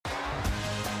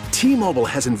T-Mobile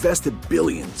has invested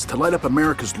billions to light up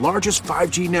America's largest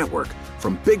 5G network,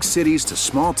 from big cities to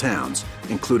small towns,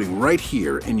 including right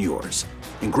here in yours.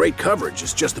 And great coverage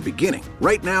is just the beginning.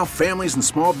 Right now, families and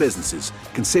small businesses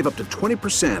can save up to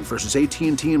 20% versus AT&T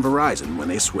and Verizon when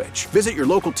they switch. Visit your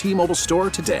local T-Mobile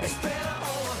store today.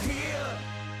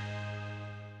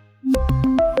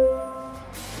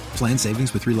 Plan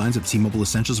savings with 3 lines of T-Mobile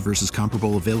Essentials versus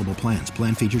comparable available plans.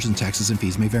 Plan features and taxes and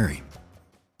fees may vary.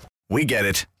 We get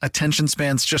it. Attention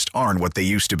spans just aren't what they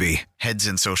used to be. Heads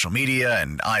in social media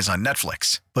and eyes on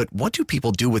Netflix. But what do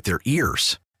people do with their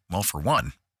ears? Well, for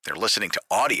one, they're listening to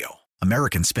audio.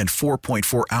 Americans spend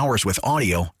 4.4 hours with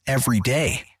audio every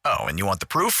day. Oh, and you want the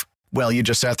proof? Well, you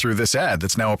just sat through this ad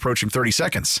that's now approaching 30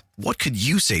 seconds. What could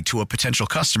you say to a potential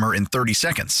customer in 30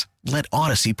 seconds? Let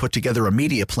Odyssey put together a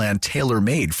media plan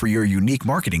tailor-made for your unique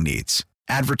marketing needs.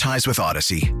 Advertise with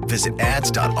Odyssey. Visit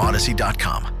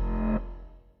ads.odyssey.com.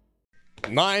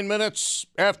 9 minutes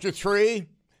after 3.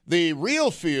 The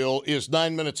real feel is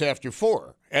 9 minutes after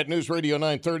 4 at News Radio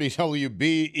 930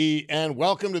 WBEN.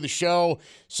 Welcome to the show.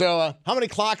 So how many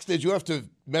clocks did you have to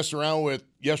mess around with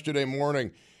yesterday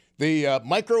morning? The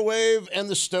microwave and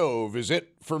the stove is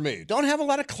it for me. Don't have a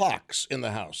lot of clocks in the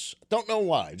house. Don't know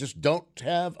why. Just don't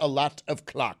have a lot of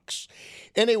clocks.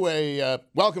 Anyway,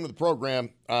 welcome to the program.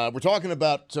 We're talking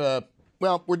about,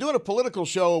 we're doing a political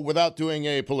show without doing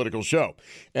a political show.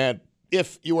 And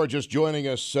if you are just joining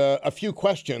us, a few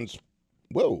questions.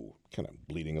 Whoa, kind of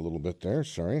bleeding a little bit there.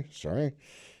 Sorry.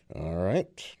 All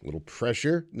right, a little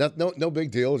pressure. No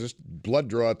big deal. Just blood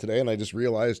draw today, and I just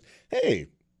realized, hey,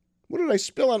 what did I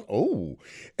spill on? Oh,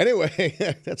 anyway,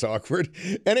 that's awkward.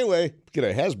 Anyway, get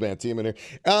a hazmat team in here.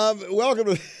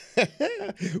 Welcome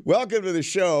to the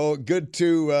show. Good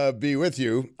to be with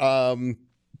you.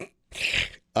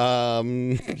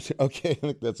 Okay, I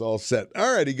think that's all set.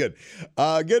 All righty, good.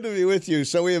 Good to be with you.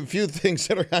 So we have a few things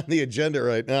that are on the agenda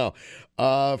right now.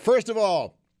 First of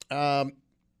all, I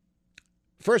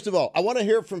want to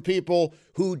hear from people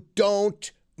who don't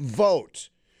vote.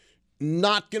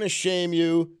 Not going to shame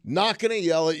you, not going to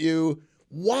yell at you.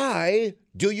 Why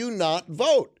do you not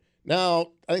vote?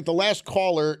 Now, I think the last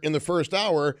caller in the first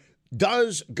hour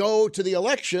does go to the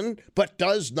election, but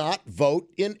does not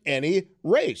vote in any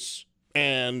race.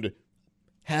 And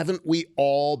haven't we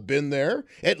all been there?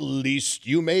 At least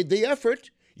you made the effort.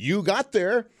 You got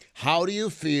there. How do you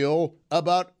feel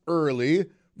about early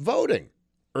voting?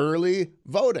 Look,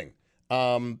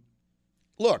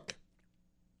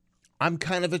 I'm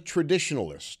kind of a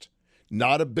traditionalist,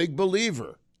 not a big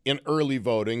believer in early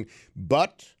voting,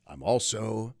 but I'm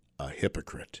also a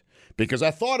hypocrite because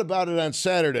I thought about it on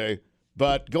Saturday,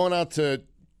 but going out to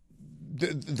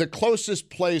the closest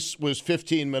place was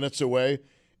 15 minutes away,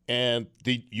 and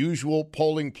the usual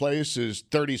polling place is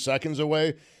 30 seconds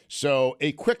away. So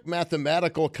a quick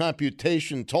mathematical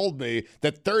computation told me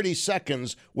that 30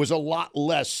 seconds was a lot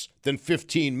less than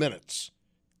 15 minutes.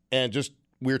 And just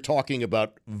we're talking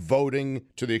about voting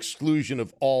to the exclusion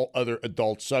of all other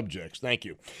adult subjects. Thank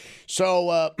you.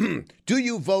 So do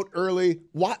you vote early?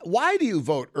 Why do you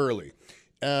vote early?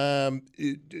 The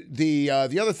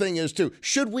other thing is, too,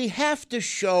 should we have to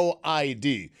show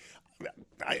ID?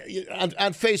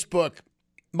 On Facebook,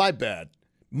 my bad.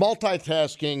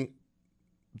 Multitasking,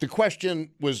 the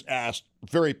question was asked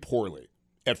very poorly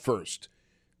at first.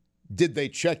 Did they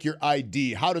check your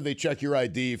ID? How did they check your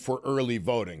ID for early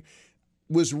voting?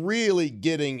 Was really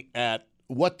getting at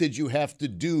what did you have to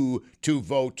do to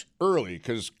vote early?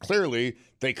 Because clearly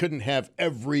they couldn't have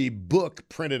every book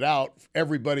printed out,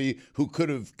 everybody who could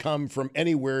have come from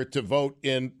anywhere to vote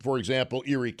in, for example,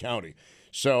 Erie County.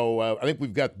 So I think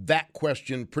we've got that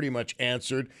question pretty much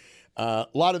answered. A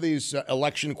lot of these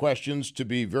election questions, to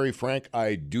be very frank,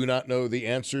 I do not know the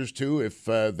answers to. If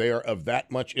they are of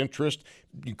that much interest,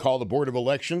 you call the Board of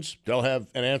Elections. They'll have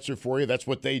an answer for you. That's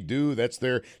what they do. That's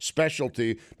their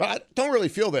specialty. But I don't really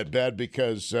feel that bad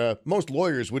because most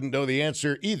lawyers wouldn't know the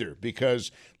answer either,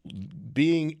 because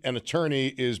being an attorney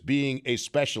is being a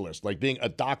specialist, like being a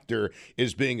doctor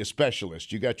is being a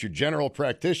specialist. You got your general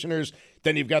practitioners,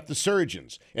 then you've got the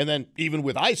surgeons. And then even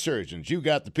with eye surgeons, you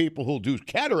got the people who'll do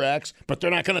cataracts, but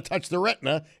they're not going to touch the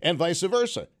retina, and vice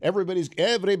versa.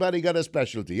 Everybody got a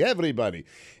specialty, everybody.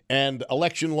 And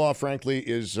election law, frankly,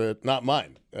 is not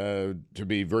mine, to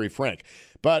be very frank.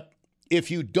 But if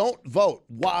you don't vote,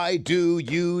 why do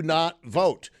you not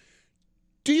vote?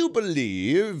 Do you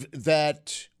believe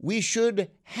that we should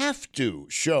have to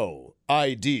show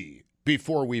ID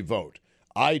before we vote?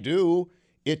 I do.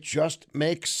 It just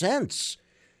makes sense.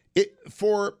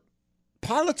 For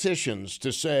politicians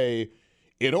to say,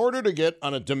 In order to get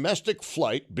on a domestic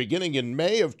flight beginning in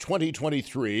May of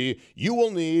 2023, you will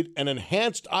need an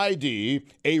enhanced ID,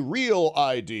 a real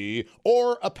ID,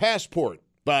 or a passport.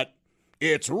 But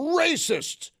it's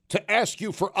racist to ask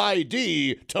you for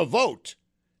ID to vote.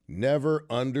 Never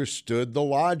understood the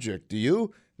logic. Do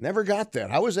you? Never got that.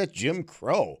 How is that Jim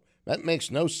Crow? That makes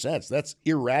no sense. That's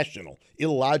irrational,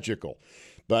 illogical.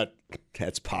 But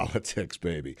that's politics,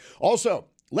 baby. Also,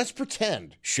 let's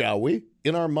pretend, shall we,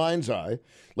 in our mind's eye,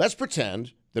 let's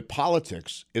pretend that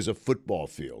politics is a football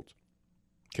field,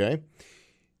 okay?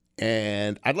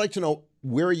 And I'd like to know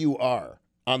where you are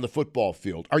on the football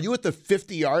field. Are you at the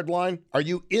 50-yard line? Are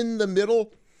you in the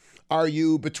middle? Are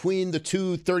you between the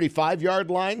two 35-yard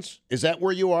lines? Is that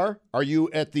where you are? Are you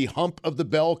at the hump of the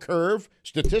bell curve?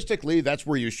 Statistically, that's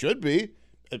where you should be.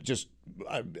 Just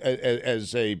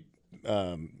as a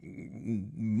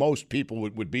most people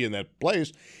would be in that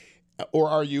place. Or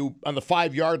are you on the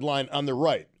 5-yard line on the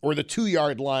right or the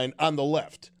 2-yard line on the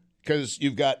left? Because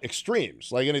you've got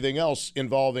extremes, like anything else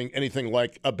involving anything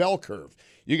like a bell curve.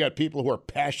 You got people who are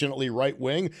passionately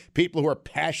right-wing, people who are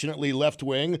passionately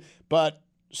left-wing, but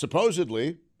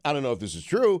supposedly, I don't know if this is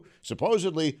true,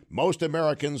 supposedly most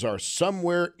Americans are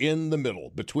somewhere in the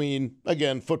middle between,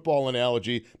 again, football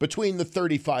analogy, between the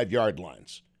 35-yard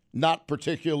lines. Not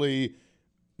particularly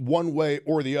one way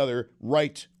or the other,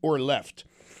 right or left.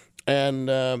 And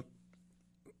is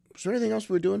there anything else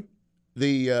we're doing?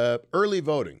 The early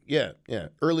voting. Yeah,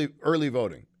 early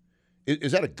voting.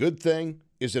 Is that a good thing?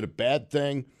 Is it a bad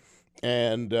thing?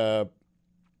 And I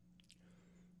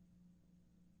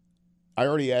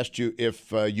already asked you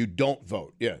if you don't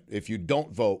vote. Yeah, if you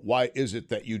don't vote, why is it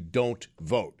that you don't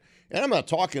vote? And I'm not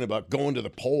talking about going to the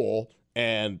poll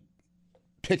and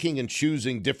picking and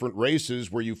choosing different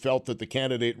races where you felt that the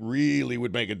candidate really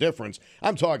would make a difference.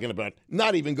 I'm talking about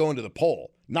not even going to the poll,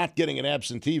 not getting an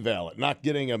absentee ballot, not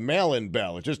getting a mail-in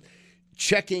ballot, just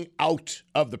checking out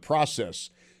of the process.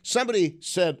 Somebody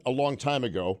said a long time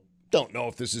ago, don't know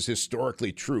if this is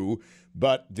historically true,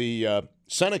 but the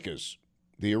Senecas,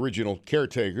 the original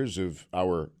caretakers of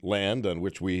our land on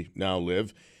which we now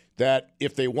live, that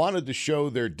if they wanted to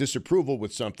show their disapproval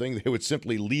with something, they would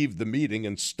simply leave the meeting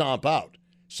and stomp out.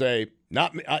 Say,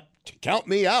 not me, count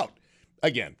me out.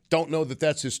 Again, don't know that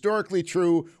that's historically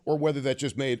true or whether that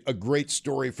just made a great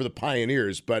story for the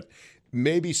pioneers, but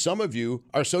maybe some of you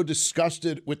are so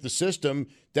disgusted with the system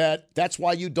that that's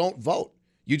why you don't vote.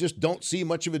 You just don't see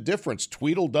much of a difference.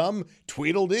 Tweedledum,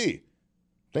 Tweedledee.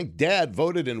 I think Dad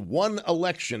voted in one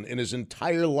election in his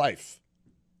entire life.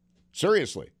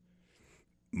 Seriously.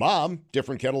 Mom,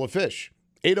 different kettle of fish.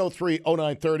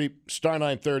 803-0930, star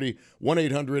 930,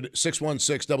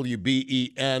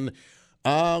 1-800-616-WBEN.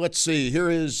 Let's see. Here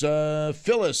is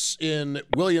Phyllis in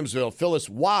Williamsville. Phyllis,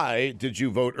 why did you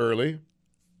vote early?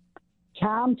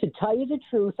 Tom, to tell you the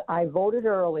truth, I voted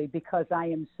early because I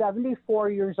am 74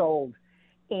 years old,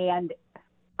 and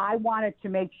I wanted to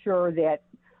make sure that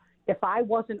if I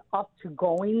wasn't up to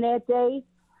going that day,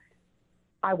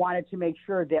 I wanted to make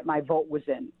sure that my vote was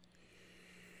in.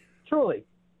 Truly.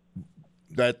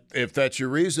 That if that's your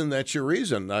reason, that's your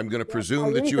reason. I'm going to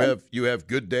presume that you have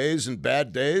good days and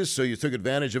bad days, so you took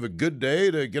advantage of a good day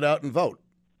to get out and vote.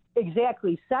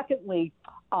 Exactly. Secondly,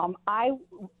 I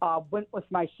went with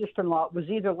my sister-in-law. It was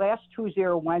either last Tuesday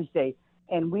or Wednesday,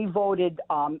 and we voted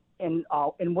in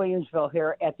Williamsville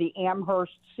here at the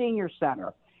Amherst Senior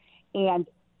Center. And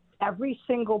every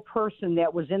single person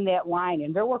that was in that line,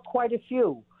 and there were quite a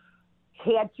few,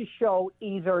 had to show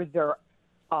either their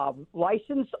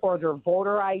license or their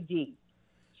voter ID.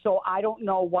 So I don't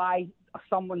know why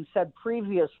someone said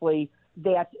previously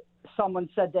that someone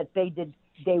said that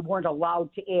they weren't allowed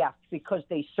to ask, because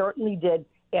they certainly did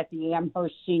at the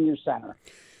Amherst Senior Center.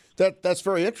 That's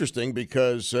very interesting,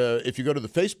 because if you go to the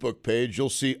Facebook page, you'll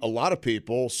see a lot of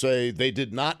people say they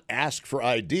did not ask for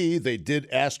ID. They did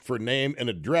ask for name and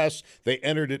address. They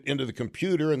entered it into the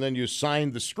computer, and then you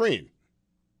signed the screen.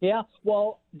 Yeah,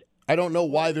 well, I don't know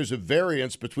why there's a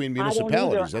variance between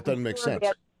municipalities. That doesn't make sense.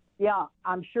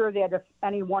 I'm sure that if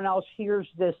anyone else hears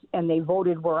this and they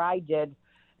voted where I did,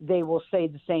 they will say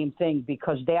the same thing,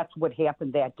 because that's what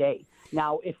happened that day.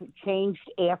 Now, if it changed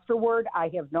afterward, I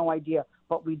have no idea,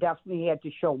 but we definitely had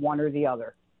to show one or the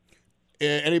other.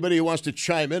 Anybody who wants to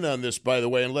chime in on this, by the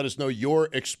way, and let us know your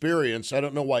experience. I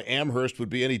don't know why Amherst would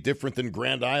be any different than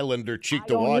Grand Island or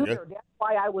Cheektowaga. That's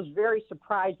why I was very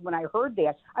surprised when I heard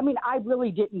that. I mean, I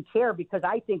really didn't care, because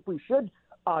I think we should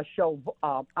show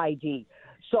ID.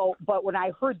 So, but when I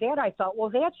heard that, I thought,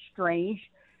 well, that's strange.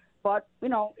 But, you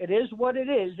know, it is what it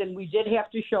is, and we did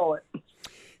have to show it.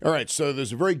 All right, so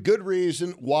there's a very good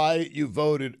reason why you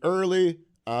voted early.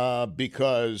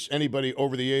 because anybody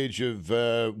over the age of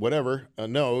whatever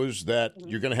knows that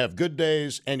you're going to have good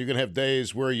days and you're going to have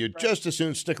days where you just as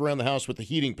soon stick around the house with the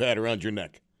heating pad around your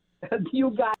neck. You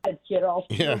got it, kiddo.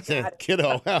 Yeah,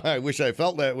 kiddo. I wish I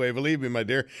felt that way. Believe me, my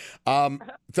dear.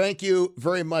 Thank you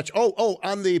very much. Oh,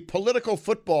 on the political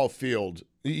football field,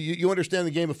 you understand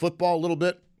the game of football a little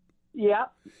bit? Yeah.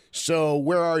 So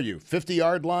where are you?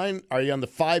 50-yard line? Are you on the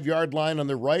 5-yard line on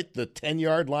the right, the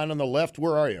 10-yard line on the left?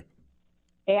 Where are you?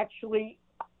 Actually,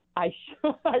 I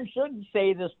shouldn't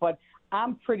say this, but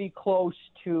I'm pretty close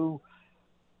to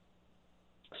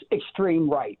extreme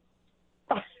right.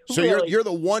 So really. you're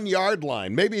the 1-yard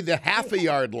line, maybe the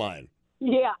half-a-yard line.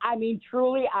 Yeah, I mean,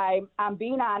 truly, I'm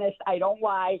being honest. I don't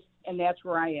lie, and that's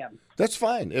where I am. That's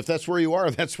fine. If that's where you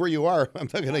are, that's where you are. I'm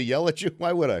not going to yell at you.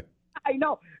 Why would I? I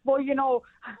know. Well,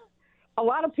 a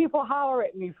lot of people holler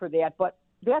at me for that, but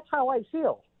that's how I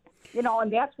feel.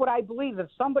 And that's what I believe. If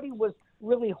somebody was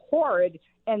really horrid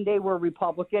and they were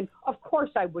Republican, of course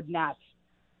I would not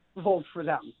vote for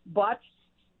them. But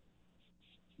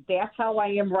that's how I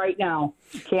am right now.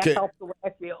 Can't help the way I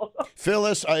feel.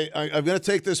 Phyllis, I'm going to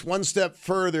take this one step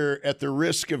further at the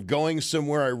risk of going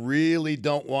somewhere I really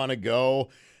don't want to go.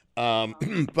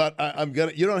 But I'm going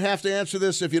to, you don't have to answer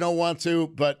this if you don't want to,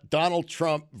 but Donald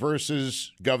Trump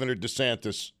versus Governor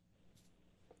DeSantis.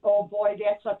 Oh, boy,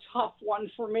 that's a tough one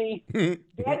for me.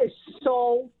 That is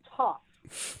so tough.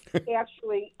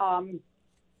 Actually,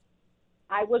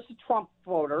 I was a Trump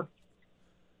voter.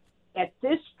 At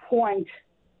this point,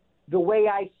 the way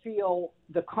I feel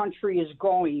the country is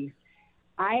going,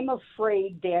 I'm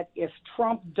afraid that if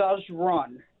Trump does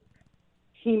run,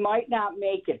 he might not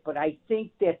make it, but I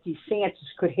think that DeSantis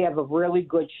could have a really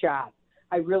good shot.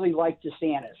 I really like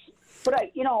DeSantis.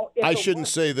 But, I shouldn't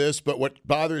say this, but what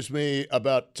bothers me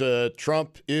about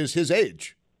Trump is his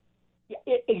age.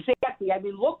 Exactly. I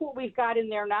mean, look what we've got in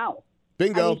there now.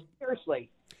 Bingo. I mean, seriously,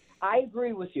 I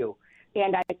agree with you.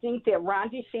 And I think that Ron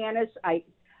DeSantis,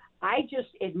 I just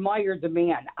admire the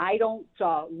man. I don't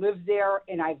live there,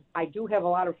 and I do have a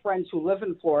lot of friends who live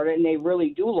in Florida, and they really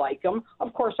do like him.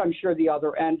 Of course, I'm sure the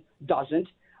other end doesn't.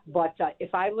 But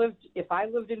if I lived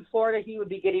in Florida, he would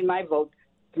be getting my vote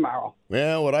tomorrow.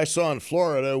 Well, what I saw in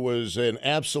Florida was an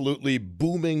absolutely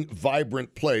booming,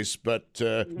 vibrant place, but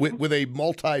with a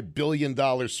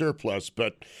multi-billion-dollar surplus.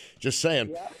 But just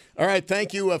saying. Yeah. All right,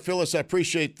 thank you, Phyllis. I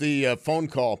appreciate the phone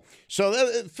call. So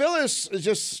Phyllis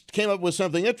just came up with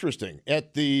something interesting.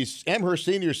 At the Amherst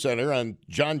Senior Center on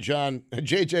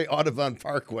J.J. Audubon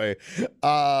Parkway,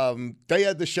 they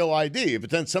had to show ID.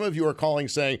 But then some of you are calling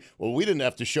saying, well, we didn't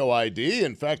have to show ID.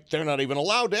 In fact, they're not even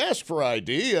allowed to ask for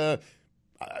ID.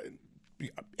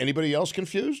 Anybody else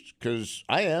confused? Because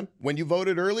I am. When you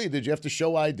voted early, did you have to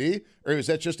show ID? Or is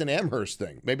that just an Amherst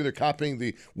thing? Maybe they're copying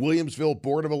the Williamsville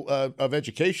Board of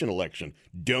Education election.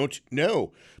 Don't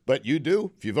know. But you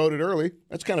do if you voted early.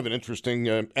 That's kind of an interesting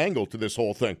angle to this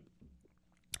whole thing.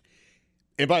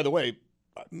 And by the way,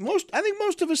 I think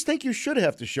most of us think you should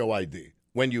have to show ID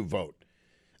when you vote.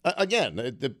 Again,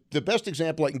 the best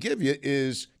example I can give you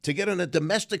is to get on a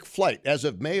domestic flight. As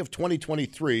of May of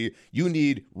 2023, you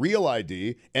need real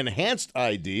ID, enhanced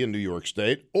ID in New York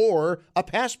State, or a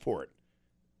passport.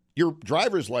 Your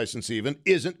driver's license even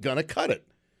isn't going to cut it.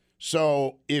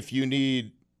 So if you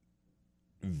need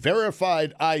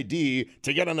verified ID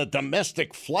to get on a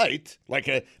domestic flight, like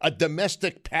a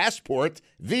domestic passport,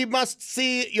 we must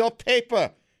see your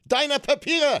paper. Deine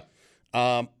Papiere.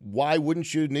 Why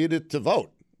wouldn't you need it to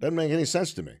vote? Doesn't make any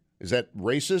sense to me. Is that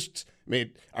racist? I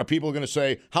mean, are people going to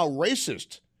say, how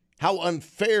racist, how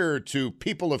unfair to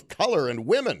people of color and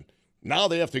women? Now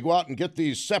they have to go out and get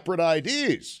these separate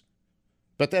IDs.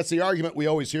 But that's the argument we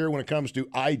always hear when it comes to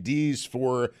IDs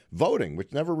for voting,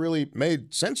 which never really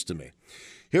made sense to me.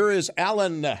 Here is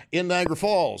Alan in Niagara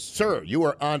Falls. Sir, you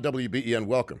are on WBEN.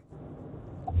 Welcome.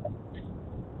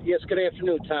 Yes, good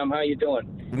afternoon, Tom. How you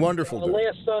doing? Wonderful.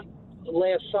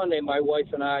 Last Sunday, my wife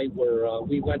and I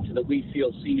we went to the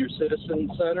Wheatfield Senior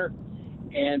Citizen Center,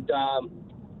 and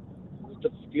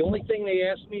the only thing they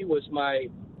asked me was my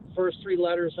first 3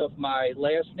 letters of my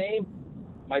last name,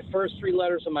 my first 3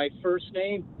 letters of my first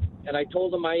name, and I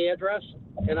told them my address,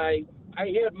 and I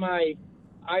had my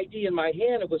ID in my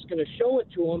hand. I was going to show it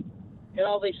to them,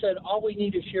 and they said, all we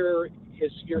need is your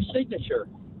signature.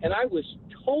 And I was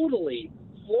totally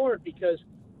floored because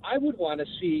I would want to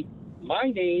see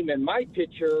my name and my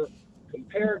picture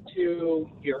compared to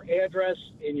your address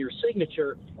and your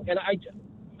signature. And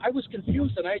I was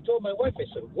confused, and I told my wife, I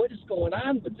said, what is going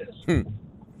on with this?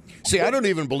 See, I don't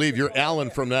even believe you're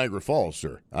Alan from Niagara Falls,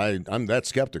 sir. I'm that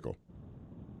skeptical.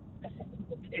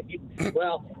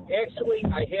 Well, Actually,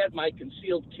 I had my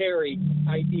concealed carry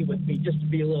ID with me just to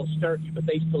be a little snarky, but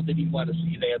they still didn't even want to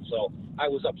see that, so I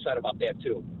was upset about that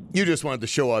too. You just wanted to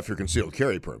show off your concealed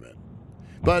carry permit.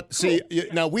 But see,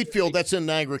 now Wheatfield, that's in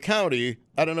Niagara County.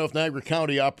 I don't know if Niagara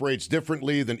County operates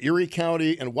differently than Erie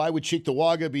County, and why would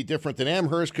Cheektowaga be different than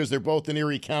Amherst? Because they're both in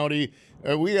Erie County.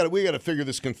 We got to figure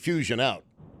this confusion out.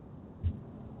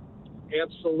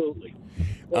 Absolutely.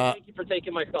 Well, thank you for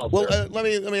taking my call. Well, sir. let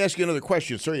me ask you another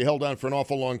question. Sir, you held on for an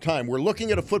awful long time. We're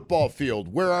looking at a football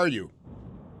field. Where are you?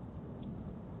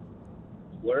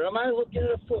 Where am I looking at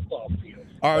a football field?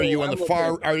 Are you on the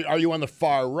far? Are you on the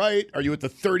far right? Are you at the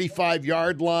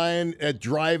 35-yard line,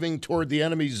 driving toward the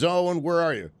enemy zone? Where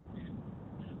are you?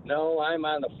 No, I'm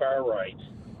on the far right.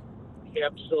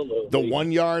 Absolutely. The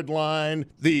 1-yard line,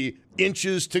 the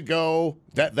inches to go.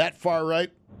 That far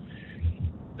right.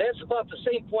 That's about the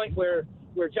same point where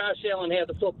Josh Allen had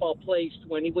the football placed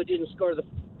when he didn't score the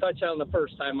touchdown the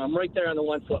first time. I'm right there on the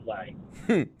 1-foot line.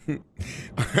 All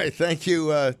right, thank you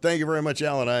very much,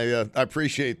 Alan. I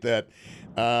appreciate that.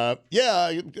 I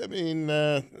mean,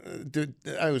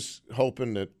 I was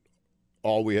hoping that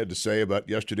all we had to say about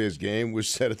yesterday's game was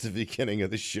said at the beginning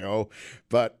of the show,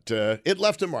 but it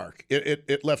left a mark.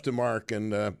 It left a mark,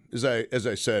 and as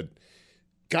I said,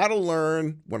 got to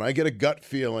learn. When I get a gut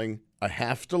feeling, I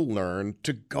have to learn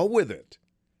to go with it.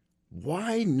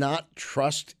 Why not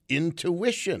trust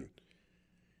intuition?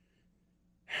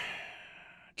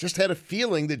 Just had a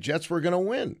feeling the Jets were going to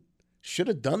win. Should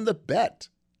have done the bet.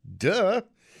 Duh.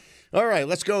 All right,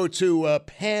 let's go to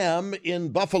Pam in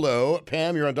Buffalo.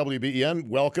 Pam, you're on WBEN.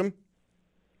 Welcome.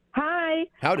 Hi.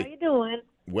 Howdy. How you doing?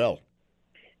 Well,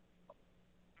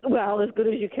 as good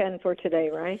as you can for today,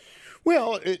 right?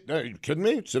 Well, are you kidding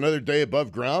me? It's another day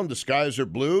above ground. The skies are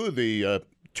blue. The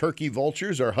turkey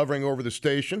vultures are hovering over the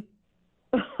station.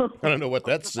 I don't know what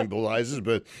that symbolizes,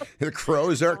 but the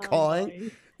crows are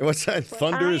cawing. What's that?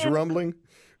 Thunder is rumbling.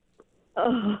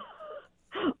 Are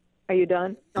you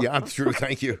done? Yeah, I'm through.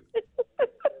 Thank you.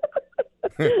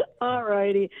 All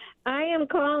righty. I am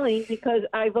calling because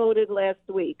I voted last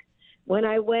week. When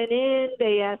I went in,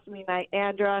 they asked me my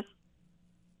address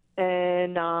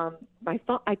and my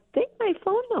phone. I think my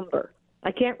phone number.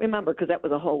 I can't remember because that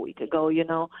was a whole week ago, you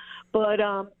know. But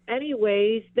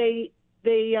anyways, they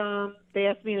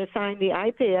asked me to sign the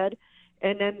iPad,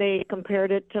 and then they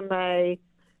compared it to my,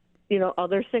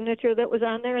 other signature that was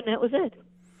on there, and that was it.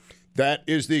 That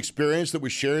is the experience that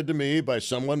was shared to me by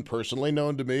someone personally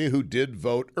known to me who did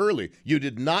vote early. You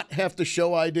did not have to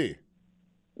show ID.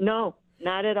 No,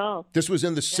 not at all. This was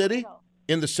in the city?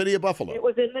 In the city of Buffalo? It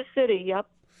was in the city, yep.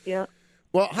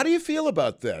 Well, how do you feel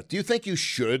about that? Do you think you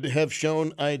should have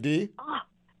shown ID?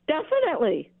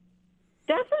 Definitely.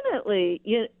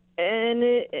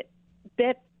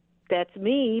 That's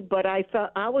me, but I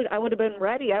felt I would have been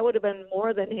ready. I would have been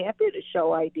more than happy to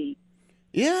show ID.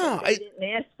 Yeah, They didn't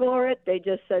ask for it. They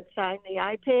just said sign the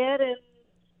iPad, and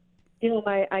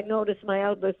I noticed my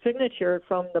other signature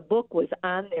from the book was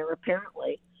on there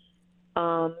apparently,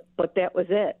 but that was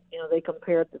it. They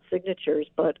compared the signatures,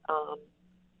 but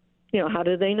how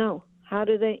do they know? How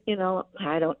do they?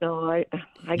 I don't know. I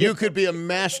you could be a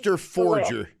master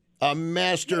forger, a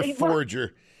master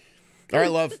forger. All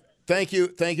right, love. Thank you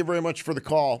very much for the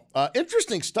call.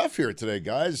 Interesting stuff here today,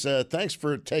 guys. Thanks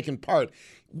for taking part.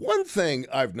 One thing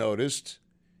I've noticed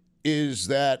is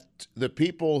that the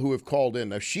people who have called in,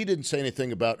 now she didn't say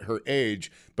anything about her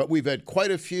age, but we've had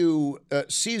quite a few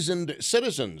seasoned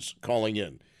citizens calling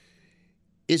in.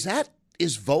 Is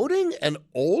voting an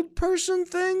old person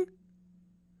thing?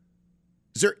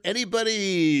 Is there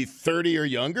anybody 30 or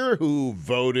younger who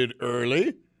voted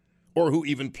early or who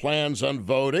even plans on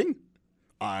voting?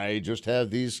 I just have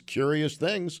these curious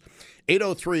things.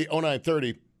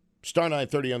 803-0930, star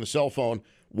 930 on the cell phone,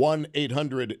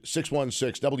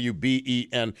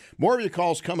 1-800-616-WBEN. More of your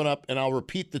calls coming up, and I'll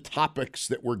repeat the topics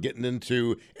that we're getting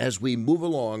into as we move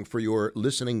along for your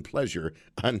listening pleasure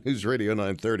on News Radio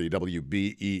 930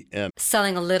 WBEN.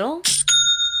 Selling a little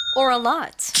or a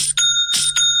lot?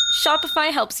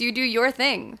 Shopify helps you do your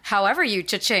thing, however you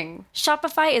cha-ching.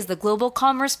 Shopify is the global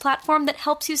commerce platform that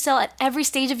helps you sell at every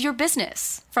stage of your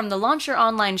business. From the launch your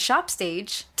online shop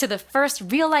stage, to the first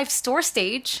real-life store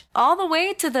stage, all the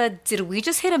way to the did we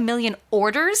just hit 1 million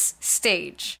orders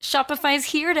stage. Shopify's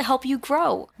here to help you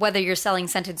grow. Whether you're selling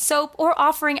scented soap or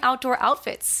offering outdoor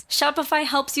outfits, Shopify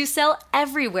helps you sell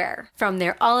everywhere. From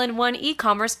their all-in-one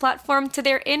e-commerce platform to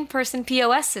their in-person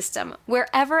POS system,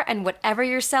 wherever and whatever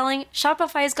you're selling,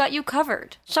 Shopify's got you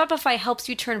covered. Shopify helps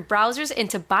you turn browsers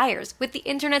into buyers with the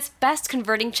internet's best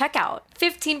converting checkout.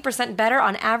 15% better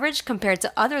on average compared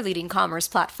to other leading commerce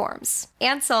platforms.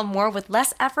 And sell more with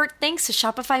less effort thanks to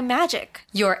Shopify Magic,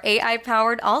 your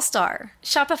AI-powered all-star.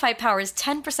 Shopify powers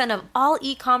 10% of all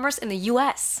e-commerce in the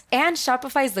U.S. And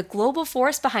Shopify is the global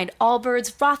force behind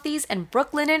Allbirds, Rothy's, and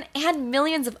Brooklinen, and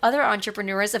millions of other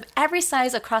entrepreneurs of every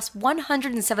size across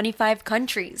 175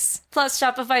 countries. Plus,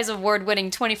 Shopify's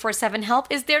award-winning 24/7 help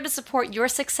is there to support your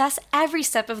success every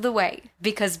step of the way.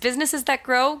 Because businesses that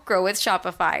grow, grow with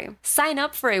Shopify. Sign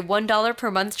up for a $1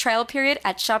 per month trial period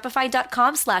at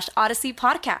shopify.com/Odyssey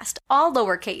Podcast, all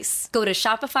lowercase. Go to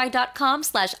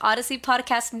shopify.com/Odyssey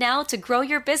Podcast now to grow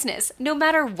your business, no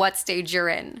matter what stage you're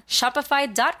in.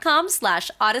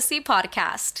 Shopify.com/Odyssey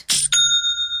Podcast.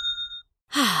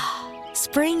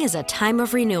 Spring is a time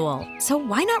of renewal, so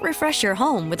why not refresh your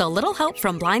home with a little help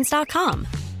from Blinds.com?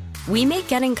 We make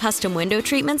getting custom window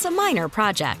treatments a minor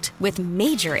project with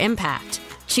major impact.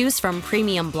 Choose from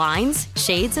premium blinds,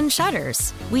 shades, and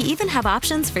shutters. We even have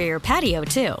options for your patio,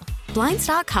 too.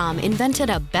 Blinds.com invented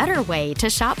a better way to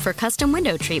shop for custom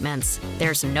window treatments.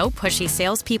 There's no pushy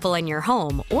salespeople in your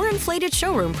home or inflated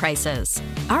showroom prices.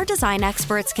 Our design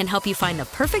experts can help you find the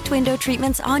perfect window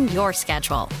treatments on your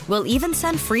schedule. We'll even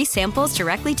send free samples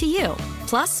directly to you.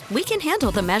 Plus, we can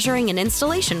handle the measuring and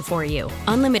installation for you.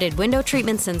 Unlimited window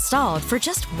treatments installed for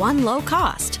just one low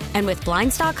cost. And with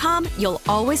Blinds.com, you'll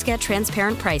always get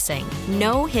transparent pricing.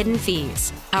 No hidden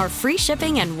fees. Our free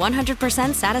shipping and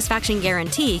 100% satisfaction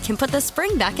guarantee can put the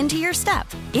spring back into your step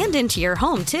and into your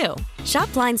home, too.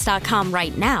 Shop Blinds.com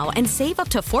right now and save up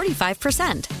to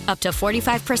 45%. Up to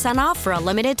 45% off for a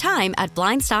limited time at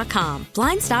Blinds.com.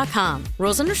 Blinds.com.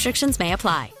 Rules and restrictions may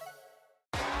apply.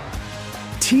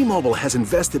 T-Mobile has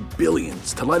invested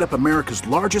billions to light up America's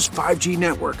largest 5G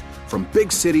network, from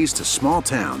big cities to small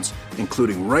towns,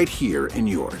 including right here in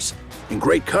yours. And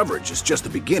great coverage is just the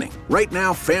beginning. Right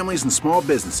now, families and small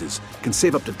businesses can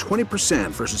save up to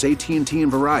 20% versus AT&T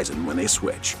and Verizon when they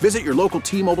switch. Visit your local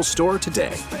T-Mobile store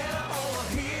today.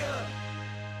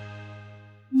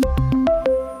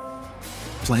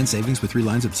 Plan savings with 3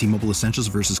 lines of T-Mobile Essentials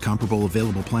versus comparable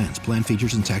available plans. Plan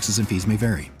features and taxes and fees may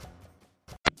vary.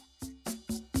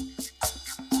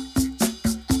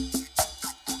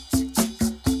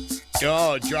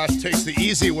 Oh, Josh takes the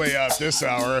easy way out this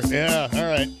hour. Yeah, all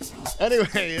right.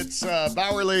 Anyway, it's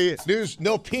Bauerle News.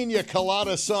 No pina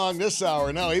colada song this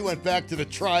hour. No, he went back to the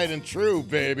tried and true,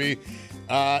 baby.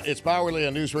 It's Bauerle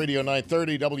on News Radio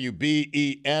 930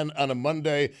 WBEN on a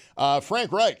Monday.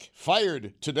 Frank Reich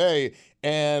fired today,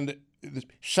 and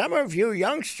some of you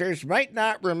youngsters might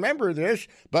not remember this,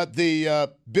 but the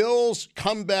Bills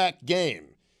comeback game,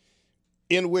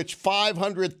 in which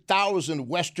 500,000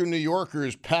 Western New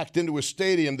Yorkers packed into a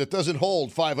stadium that doesn't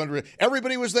hold 500.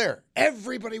 Everybody was there.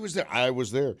 Everybody was there. I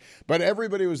was there. But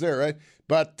everybody was there, right?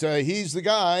 But he's the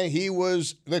guy. He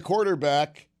was the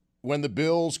quarterback when the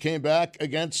Bills came back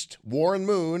against Warren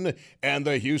Moon and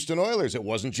the Houston Oilers. It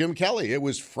wasn't Jim Kelly. It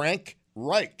was Frank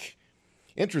Reich.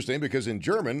 Interesting, because in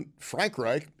German,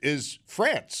 Frankreich is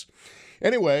France.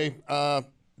 Anyway,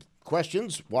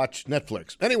 questions? Watch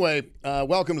Netflix. Anyway,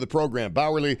 welcome to the program,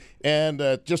 Bauerle.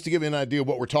 And just to give you an idea of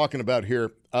what we're talking about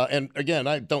here, and again,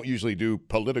 I don't usually do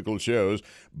political shows,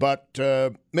 but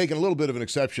making a little bit of an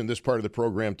exception this part of the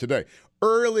program today.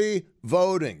 Early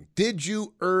voting. Did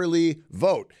you early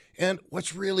vote? And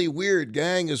what's really weird,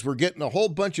 gang, is we're getting a whole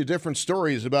bunch of different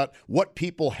stories about what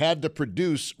people had to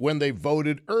produce when they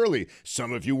voted early.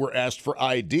 Some of you were asked for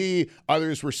ID.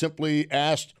 Others were simply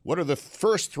asked, what are the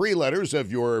first 3 letters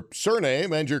of your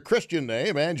surname and your Christian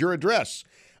name and your address?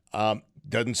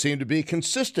 Doesn't seem to be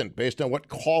consistent based on what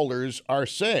callers are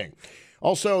saying.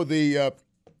 Also, the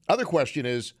other question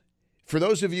is, for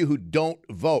those of you who don't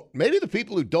vote, maybe the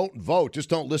people who don't vote just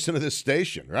don't listen to this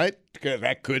station, right?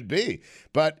 That could be.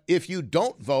 But if you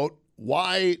don't vote,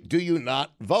 why do you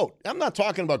not vote? I'm not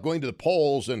talking about going to the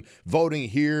polls and voting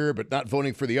here, but not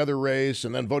voting for the other race,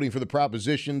 and then voting for the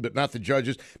proposition, but not the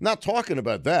judges. I'm not talking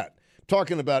about that. I'm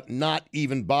talking about not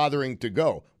even bothering to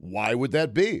go. Why would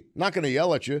that be? I'm not going to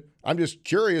yell at you. I'm just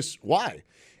curious why.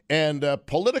 And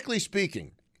politically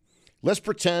speaking, let's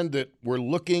pretend that we're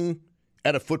looking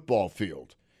at a football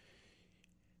field.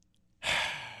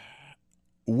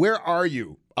 Where are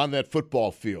you on that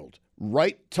football field?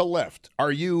 Right to left?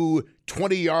 Are you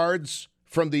 20 yards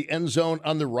from the end zone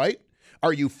on the right?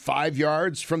 Are you 5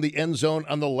 yards from the end zone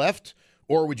on the left?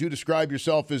 Or would you describe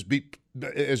yourself as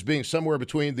being somewhere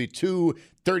between the two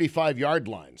 35-yard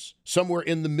lines, somewhere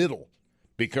in the middle?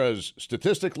 Because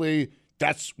statistically,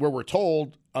 that's where we're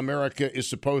told America is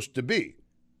supposed to be.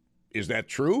 Is that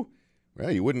true? Well,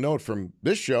 you wouldn't know it from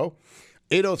this show.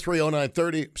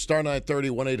 803-0930, star 930,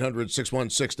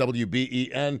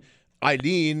 1-800-616-WBEN.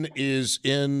 Eileen is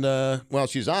in,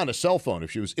 she's on a cell phone.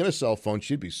 If she was in a cell phone,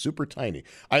 she'd be super tiny.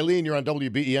 Eileen, you're on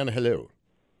WBEN. Hello.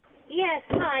 Yes,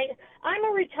 hi. I'm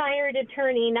a retired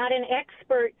attorney, not an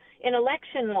expert in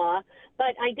election law,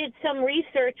 but I did some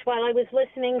research while I was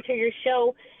listening to your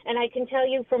show, and I can tell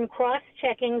you from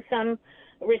cross-checking some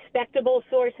respectable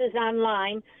sources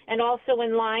online and also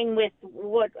in line with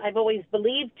what I've always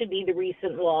believed to be the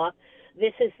recent law.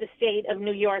 This is the state of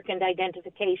New York and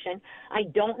identification. I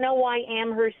don't know why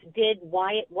Amherst did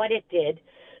what it did,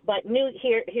 but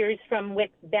here's from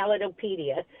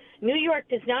Ballotopedia. New York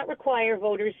does not require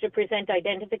voters to present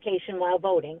identification while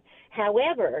voting.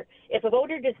 However, if a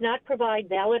voter does not provide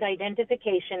valid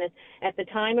identification at the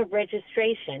time of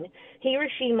registration, he or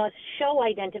she must show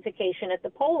identification at the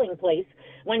polling place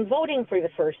when voting for the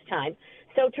first time.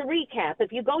 So to recap,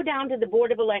 if you go down to the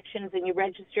Board of Elections and you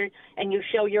register and you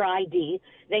show your ID,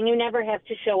 then you never have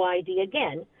to show ID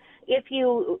again. If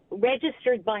you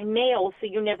registered by mail so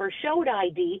you never showed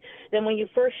ID, then when you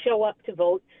first show up to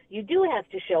vote, you do have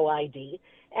to show ID.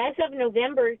 As of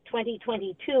November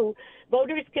 2022,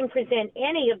 voters can present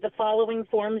any of the following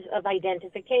forms of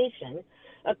identification: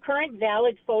 a current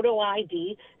valid photo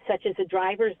ID, such as a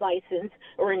driver's license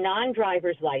or a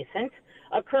non-driver's license,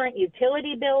 a current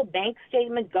utility bill, bank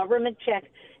statement, government check,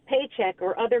 paycheck,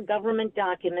 or other government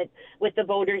document with the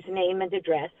voter's name and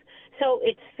address. So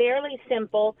it's fairly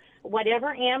simple.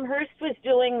 Whatever Amherst was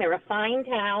doing, they're a fine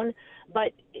town,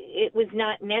 but it was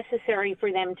not necessary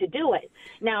for them to do it.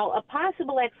 Now, a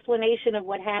possible explanation of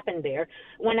what happened there,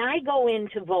 when I go in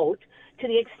to vote, to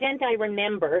the extent I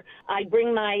remember, I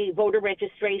bring my voter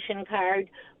registration card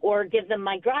or give them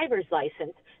my driver's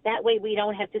license. That way we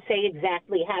don't have to say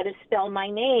exactly how to spell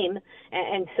my name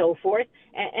and so forth.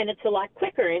 And it's a lot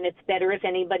quicker, and it's better if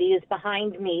anybody is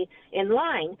behind me in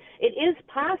line. It is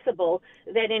possible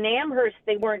that in Amherst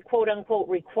they weren't, quote-unquote,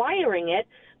 requiring it,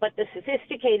 but the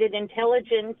sophisticated,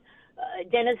 intelligent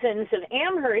denizens of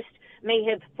Amherst may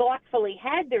have thoughtfully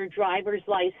had their driver's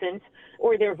license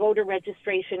or their voter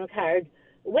registration card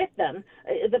with them.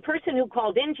 The person who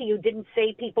called into you didn't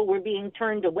say people were being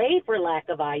turned away for lack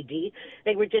of ID.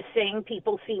 They were just saying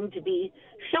people seemed to be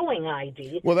showing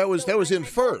ID. Well, that was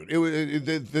inferred. It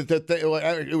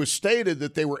was stated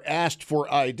that they were asked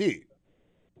for ID.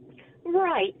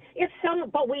 Right.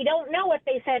 But we don't know if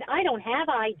they said, I don't have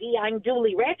ID, I'm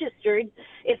duly registered.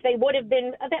 If they would have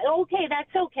been, okay, that's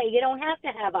okay. You don't have to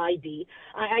have ID.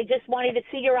 I just wanted to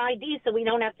see your ID so we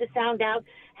don't have to sound out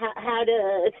how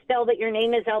to spell that your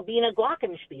name is Albina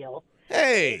Glockenspiel.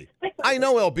 Hey, I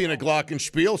know Albina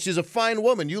Glockenspiel. She's a fine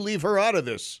woman. You leave her out of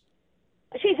this.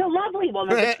 She's a lovely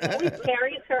woman, but she always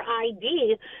carries her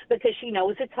ID because she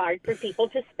knows it's hard for people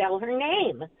to spell her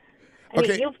name. I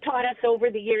mean, you've taught us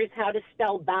over the years how to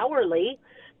spell Bowerly,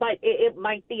 but it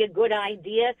might be a good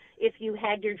idea if you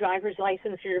had your driver's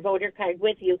license or your voter card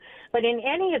with you. But in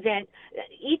any event,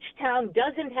 each town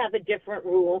doesn't have a different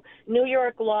rule. New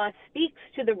York law speaks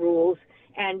to the rules,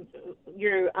 and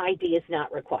your ID is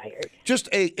not required. Just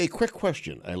a quick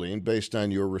question, Eileen, based on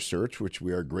your research, which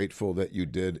we are grateful that you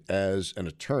did as an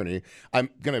attorney. I'm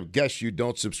going to guess you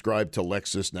don't subscribe to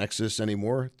LexisNexis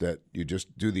anymore, that you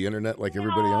just do the internet like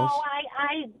everybody else?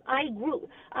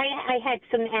 I had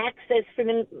some access for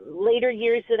the later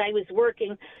years that I was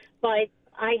working, but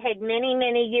I had many,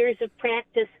 many years of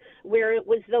practice where it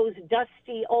was those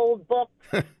dusty old books,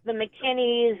 the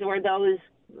McKinneys or those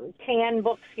tan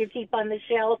books you keep on the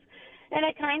shelf. And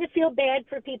I kind of feel bad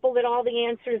for people that all the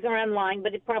answers are online,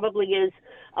 but it probably is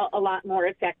a lot more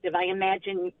effective. I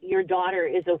imagine your daughter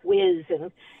is a whiz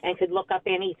and could look up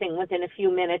anything within a few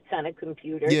minutes on a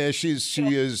computer. Yeah, she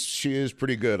is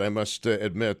pretty good, I must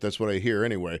admit. That's what I hear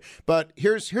anyway. But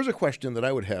here's a question that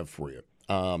I would have for you.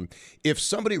 If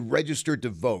somebody registered to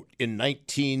vote in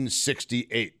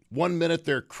 1968, 1 minute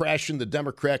they're crashing the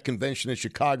Democrat convention in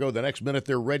Chicago, the next minute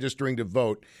they're registering to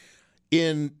vote.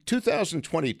 In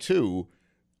 2022,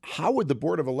 how would the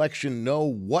Board of Election know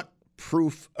what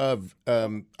proof of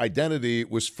identity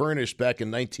was furnished back in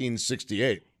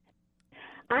 1968?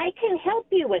 I can help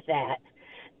you with that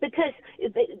because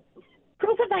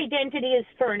proof of identity is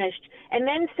furnished, and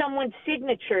then someone's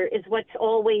signature is what's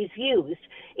always used.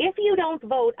 If you don't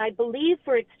vote, I believe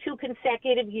for its 2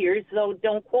 consecutive years, though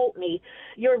don't quote me,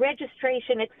 your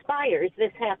registration expires.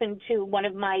 This happened to one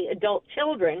of my adult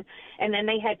children, and then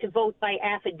they had to vote by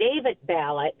affidavit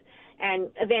ballot. and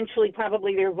eventually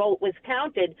probably their vote was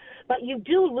counted. But you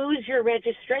do lose your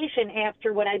registration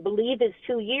after what I believe is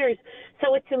 2 years.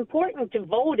 So it's important to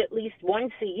vote at least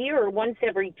once a year or once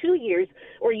every 2 years,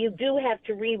 or you do have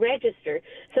to re-register.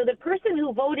 So the person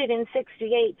who voted in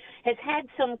 68 has had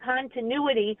some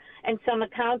continuity and some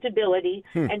accountability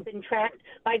and been tracked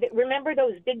by remember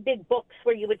those big books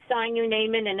where you would sign your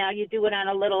name in and now you do it on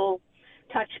a little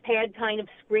touchpad kind of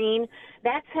screen?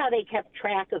 That's how they kept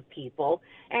track of people.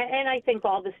 And I think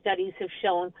all the studies have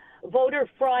shown voter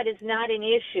fraud is not an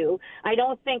issue. I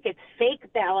don't think it's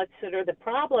fake ballots that are the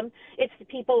problem. It's the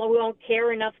people who don't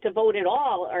care enough to vote at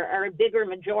all are a bigger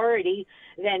majority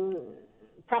than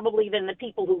probably than the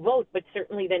people who vote, but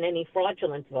certainly than any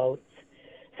fraudulent votes.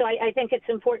 So I think it's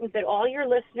important that all your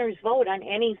listeners vote on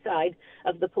any side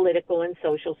of the political and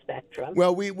social spectrum.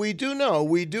 Well, we do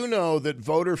know that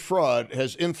voter fraud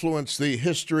has influenced the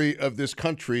history of this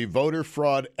country. Voter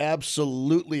fraud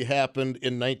absolutely happened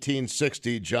in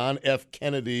 1960. John F.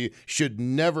 Kennedy should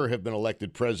never have been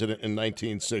elected president in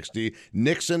 1960.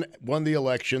 Nixon won the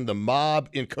election. The mob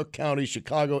in Cook County,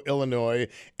 Chicago, Illinois,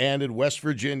 and in West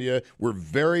Virginia were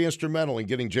very instrumental in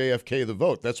getting JFK the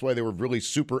vote. That's why they were really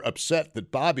super upset that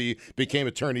Bobby became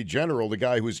Attorney General, the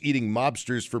guy who was eating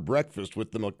mobsters for breakfast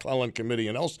with the McClellan Committee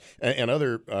and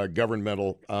other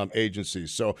governmental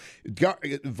agencies. So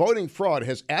voting fraud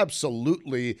has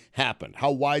absolutely happened.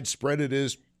 How widespread it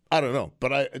is, I don't know.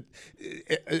 But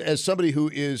as somebody who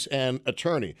is an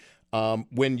attorney,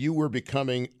 when you were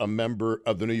becoming a member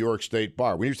of the New York State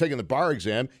Bar, when you were taking the bar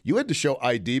exam, you had to show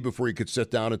ID before you could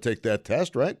sit down and take that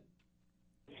test, right?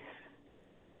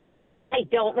 I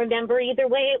don't remember either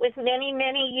way. It was many,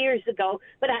 many years ago,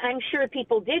 but I'm sure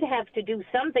people did have to do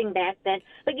something back then.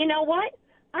 But you know what?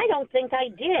 I don't think I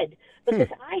did, because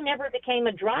I never became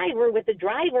a driver with a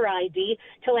driver ID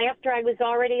till after I was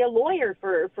already a lawyer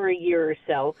for a year or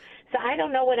so. So I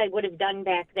don't know what I would have done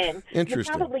back then.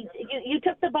 Interesting. You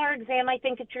took the bar exam, I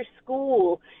think, at your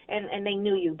school, and they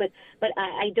knew you. But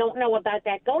I don't know about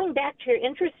that. Going back to your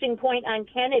interesting point on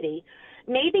Kennedy,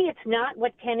 maybe it's not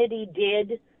what Kennedy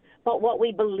did, but what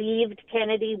we believed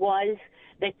Kennedy was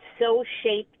that so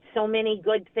shaped so many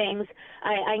good things.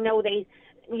 I know they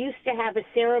used to have a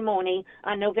ceremony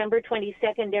on November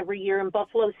 22nd every year in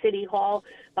Buffalo City Hall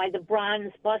by the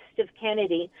bronze bust of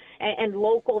Kennedy, and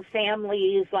local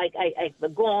families like the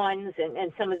Gawns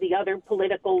and some of the other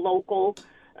political local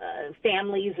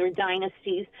families or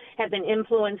dynasties have been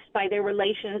influenced by their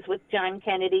relations with John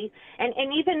Kennedy. And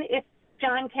even if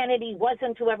John Kennedy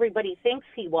wasn't who everybody thinks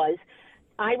he was,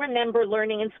 I remember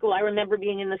learning in school. I remember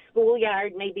being in the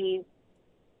schoolyard, maybe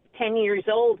 10 years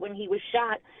old when he was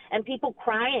shot, and people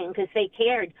crying because they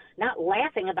cared, not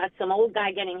laughing about some old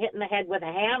guy getting hit in the head with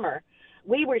a hammer.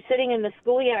 We were sitting in the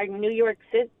schoolyard in New York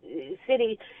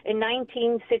City in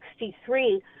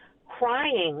 1963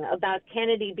 crying about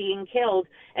Kennedy being killed,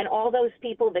 and all those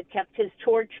people that kept his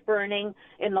torch burning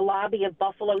in the lobby of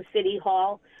Buffalo City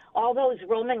Hall, all those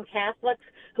Roman Catholics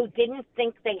who didn't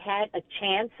think they had a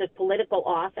chance at political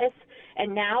office.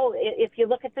 And now, if you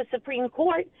look at the Supreme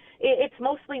Court, it's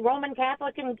mostly Roman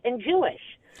Catholic and Jewish.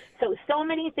 So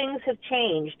many things have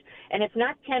changed. And if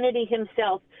not Kennedy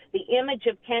himself, the image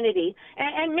of Kennedy,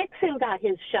 and Nixon got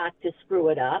his shot to screw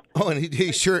it up. Oh, and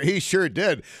he sure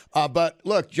did. But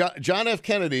look, John F.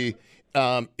 Kennedy,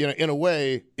 in a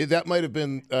way, that might have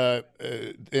been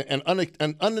an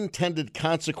unintended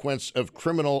consequence of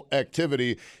criminal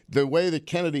activity. The way that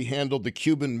Kennedy handled the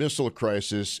Cuban Missile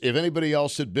Crisis. If anybody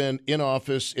else had been in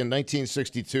office in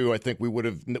 1962, I think we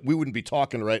wouldn't be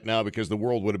talking right now because the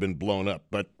world would have been blown up.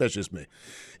 But that's just me.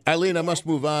 Eileen, I must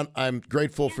move on. I'm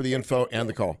grateful for the info and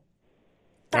the call.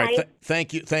 All right,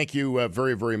 thank you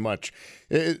very, very much.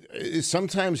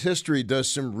 Sometimes history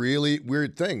does some really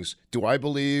weird things. Do I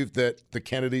believe that the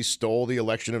Kennedys stole the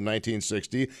election of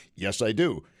 1960? Yes, I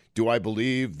do. Do I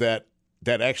believe that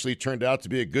actually turned out to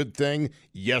be a good thing?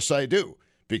 Yes, I do.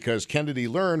 Because Kennedy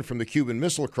learned from the Cuban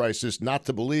Missile Crisis not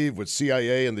to believe what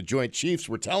CIA and the Joint Chiefs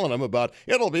were telling him about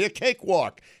it'll be a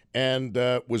cakewalk, and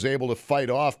was able to fight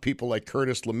off people like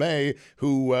Curtis LeMay,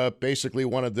 who basically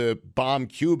wanted to bomb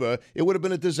Cuba. It would have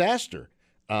been a disaster.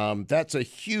 That's a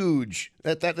huge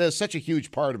that is such a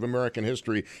huge part of American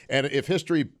history. And if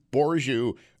history bores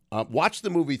you, watch the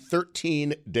movie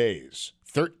 13 Days.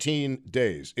 13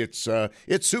 Days. It's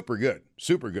super good.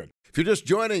 Super good. If you're just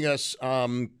joining us,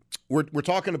 we're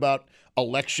talking about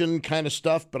election kind of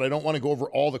stuff, but I don't want to go over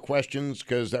all the questions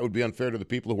because that would be unfair to the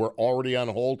people who are already on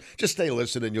hold. Just stay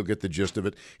listening and you'll get the gist of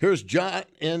it. Here's John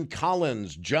in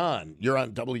Collins. John, you're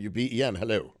on WBEN.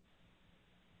 Hello.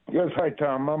 Yes, hi,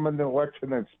 Tom. I'm an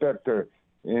election inspector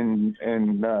in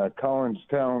Collins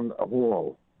Town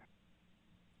Hall.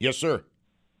 Yes, sir.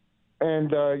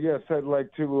 And yes, I'd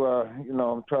like to,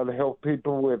 try to help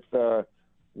people with.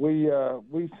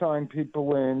 We sign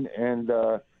people in and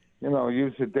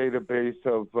use a database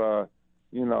of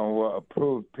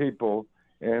approved people,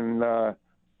 and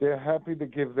they're happy to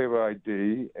give their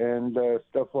ID and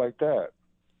stuff like that.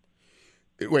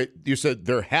 Wait, you said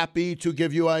they're happy to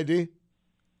give you ID?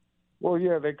 Well,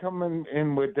 yeah, they come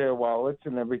in with their wallets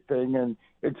and everything, and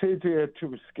it's easier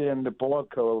to scan the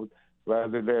barcode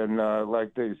rather than,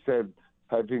 like they said,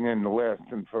 typing in the last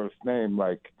and first name,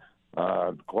 like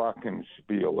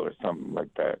Glockenspiel or something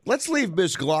like that. Let's leave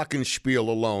Miss Glockenspiel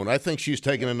alone. I think she's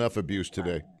taken enough abuse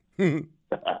today.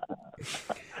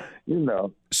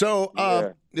 So,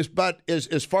 but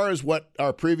as far as what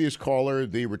our previous caller,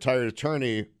 the retired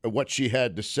attorney, what she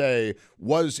had to say,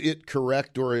 was it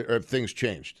correct or have things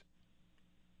changed?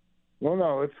 Well,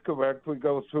 no, it's correct. We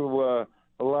go through a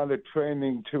lot of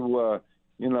training to,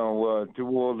 do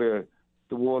all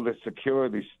the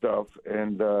security stuff,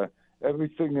 and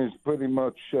everything is pretty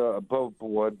much above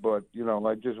board. But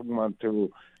I just want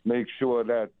to make sure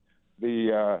that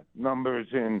the numbers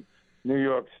in New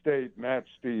York State match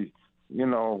the,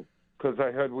 because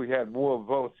I heard we had more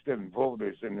votes than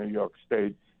voters in New York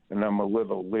State, and I'm a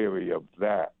little leery of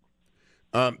that.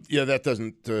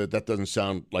 That doesn't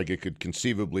sound like it could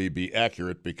conceivably be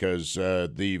accurate because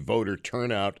the voter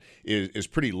turnout is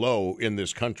pretty low in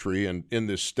this country and in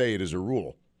this state as a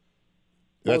rule.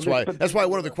 That's why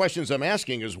one of the questions I'm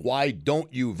asking is why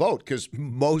don't you vote? Because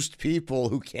most people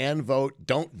who can vote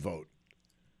don't vote.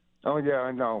 Oh, yeah,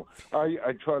 I know. I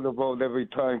try to vote every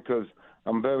time because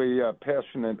I'm very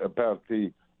passionate about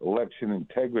the election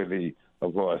integrity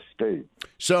of our state.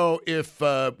 So if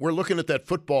we're looking at that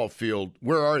football field,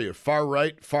 where are you? Far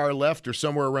right, far left, or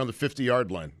somewhere around the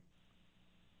 50-yard line?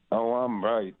 Oh, I'm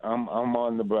right. I'm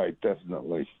on the right,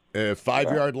 definitely.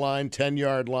 5-yard line,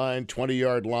 10-yard line,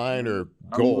 20-yard line, or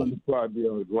goal? I'm on the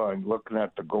 5-yard line, looking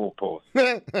at the goalpost.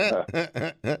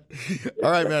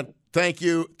 All right, man. Thank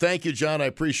you, John. I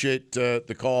appreciate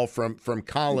the call from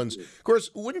Collins. Of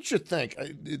course, wouldn't you think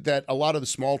that a lot of the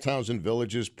small towns and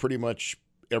villages, pretty much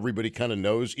everybody kind of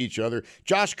knows each other?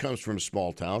 Josh comes from a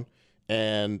small town,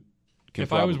 and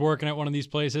I was working at one of these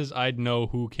places, I'd know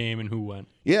who came and who went.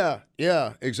 Yeah,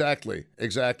 exactly.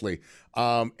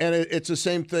 And it's the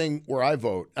same thing where I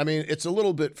vote. I mean, it's a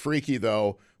little bit freaky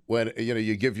though when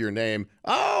you give your name.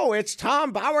 Oh, it's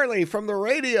Tom Bowerly from the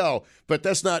radio, but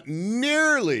that's not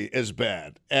nearly as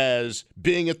bad as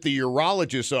being at the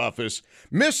urologist's office.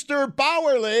 Mr.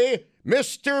 Bowerly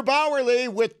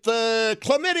with the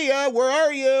chlamydia, where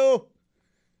are you?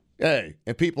 Hey,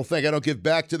 and people think I don't give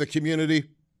back to the community.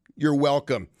 You're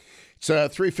welcome. It's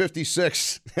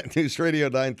 3:56 at News Radio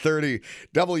 930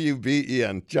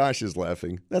 WBEN. Josh is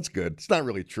laughing. That's good. It's not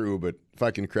really true, but if I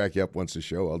can crack you up once a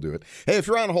show, I'll do it. Hey, if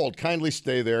you're on hold, kindly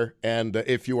stay there. And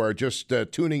if you are just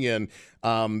tuning in,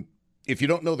 if you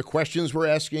don't know the questions we're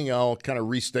asking, I'll kind of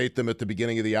restate them at the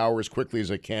beginning of the hour as quickly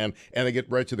as I can, and I get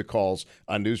right to the calls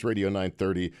on News Radio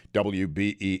 930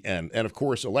 WBEN. And, of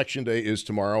course, Election Day is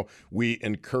tomorrow. We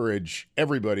encourage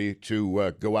everybody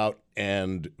to go out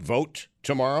and vote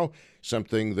tomorrow,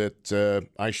 something that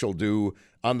I shall do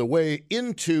on the way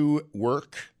into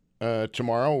work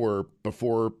tomorrow, or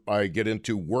before I get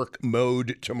into work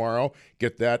mode tomorrow.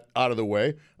 Get that out of the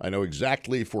way. I know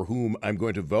exactly for whom I'm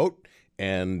going to vote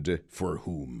and for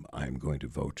whom I'm going to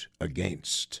vote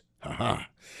against.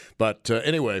 But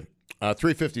anyway,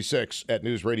 3:56 at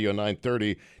News Radio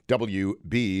 930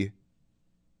 WBE.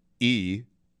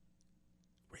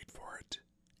 Wait for it.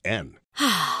 N.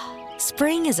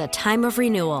 Spring is a time of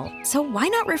renewal, so why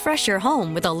not refresh your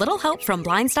home with a little help from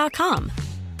Blinds.com?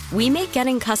 We make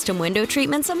getting custom window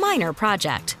treatments a minor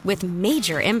project with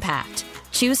major impact.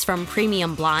 Choose from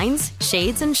premium blinds,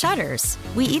 shades, and shutters.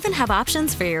 We even have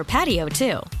options for your patio,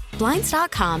 too.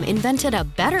 Blinds.com invented a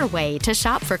better way to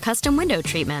shop for custom window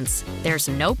treatments. There's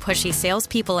no pushy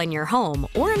salespeople in your home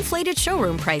or inflated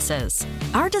showroom prices.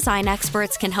 Our design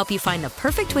experts can help you find the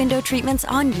perfect window treatments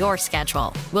on your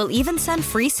schedule. We'll even send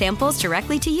free samples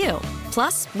directly to you.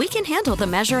 Plus, we can handle the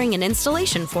measuring and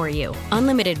installation for you.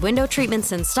 Unlimited window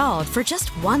treatments installed for just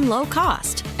one low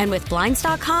cost. And with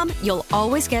Blinds.com, you'll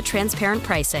always get transparent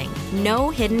pricing. No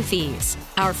hidden fees.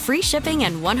 Our free shipping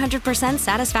and 100%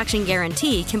 satisfaction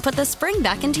guarantee can put the spring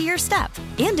back into your step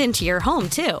and into your home,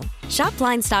 too. Shop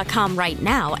Blinds.com right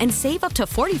now and save up to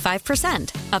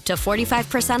 45%. Up to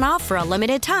 45% off for a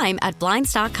limited time at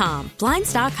Blinds.com.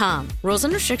 Blinds.com. Rules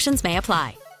and restrictions may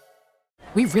apply.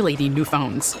 We really need new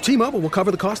phones. T-Mobile will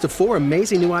cover the cost of 4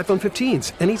 amazing new iPhone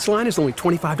 15s, and each line is only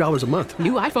 $25 a month.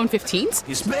 New iPhone 15s?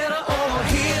 It's better over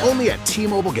here. Only at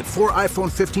T-Mobile, get 4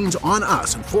 iPhone 15s on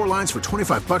us and 4 lines for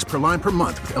 $25 per line per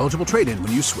month with eligible trade-in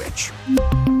when you switch.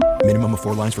 Minimum of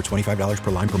 4 lines for $25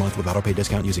 per line per month with autopay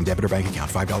discount using debit or bank account.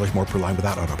 $5 more per line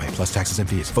without autopay, plus taxes and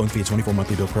fees. Phone fee at 24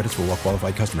 monthly bill credits for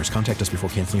well-qualified customers. Contact us before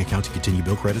canceling account to continue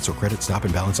bill credits or credit stop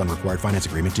and balance on required finance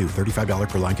agreement due. $35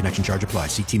 per line connection charge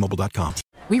applies. See T-Mobile.com.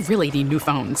 We really need new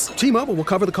phones. T-Mobile will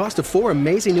cover the cost of 4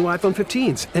 amazing new iPhone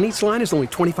 15s, and each line is only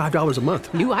 $25 a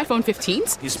month. New iPhone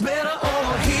 15s? It's better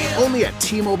over here. Only at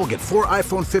T-Mobile, get 4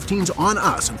 iPhone 15s on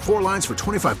us and 4 lines for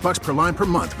 $25 per line per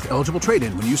month with eligible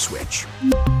trade-in when you switch.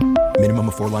 Minimum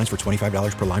of 4 lines for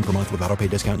 $25 per line per month with autopay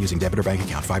discount using debit or bank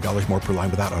account. $5 more per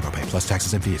line without autopay, plus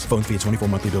taxes and fees. Phone fee at 24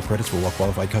 monthly bill credits for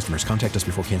well-qualified customers. Contact us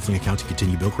before canceling account to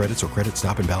continue bill credits or credit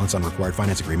stop and balance on required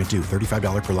finance agreement due.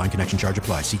 $35 per line connection charge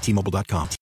applies. See T-Mobile.com.